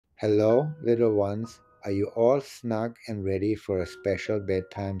Hello, little ones. Are you all snug and ready for a special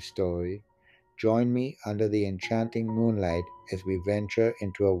bedtime story? Join me under the enchanting moonlight as we venture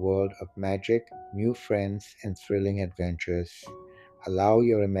into a world of magic, new friends, and thrilling adventures. Allow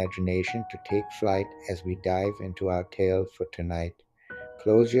your imagination to take flight as we dive into our tale for tonight.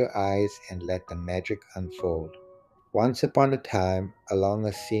 Close your eyes and let the magic unfold. Once upon a time, along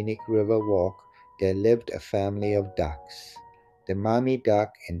a scenic river walk, there lived a family of ducks. The mommy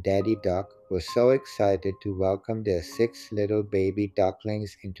duck and daddy duck were so excited to welcome their six little baby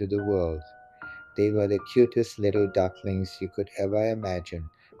ducklings into the world. They were the cutest little ducklings you could ever imagine,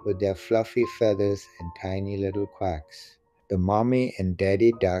 with their fluffy feathers and tiny little quacks. The mommy and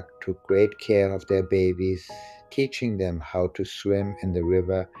daddy duck took great care of their babies, teaching them how to swim in the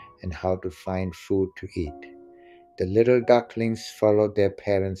river and how to find food to eat. The little ducklings followed their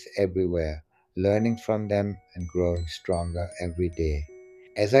parents everywhere, learning from them and growing stronger every day.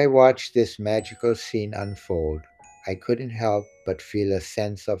 As I watched this magical scene unfold, I couldn't help but feel a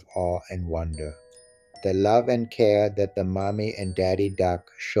sense of awe and wonder. The love and care that the mommy and daddy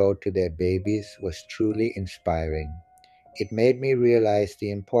duck showed to their babies was truly inspiring. It made me realize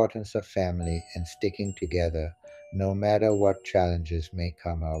the importance of family and sticking together, no matter what challenges may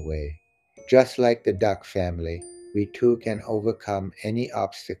come our way. Just like the duck family, we too can overcome any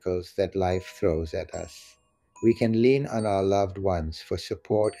obstacles that life throws at us. We can lean on our loved ones for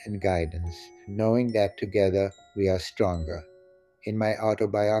support and guidance, knowing that together we are stronger. In my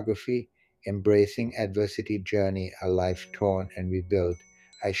autobiography, Embracing Adversity Journey, A Life Torn and Rebuilt,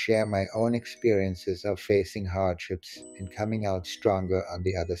 I share my own experiences of facing hardships and coming out stronger on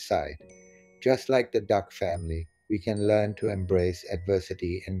the other side. Just like the duck family, we can learn to embrace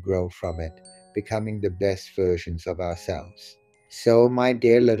adversity and grow from it, becoming the best versions of ourselves. So, my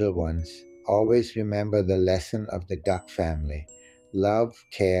dear little ones, always remember the lesson of the duck family: love,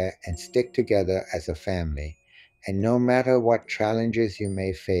 care, and stick together as a family. And no matter what challenges you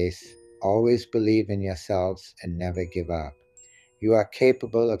may face, always believe in yourselves and never give up. You are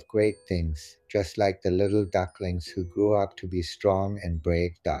capable of great things, just like the little ducklings who grew up to be strong and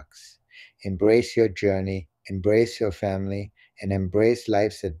brave ducks. Embrace your journey, embrace your family, and embrace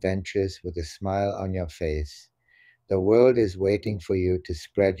life's adventures with a smile on your face. The world is waiting for you to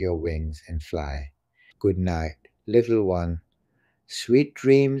spread your wings and fly. Good night, little one. Sweet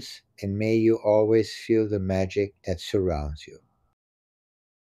dreams, and may you always feel the magic that surrounds you.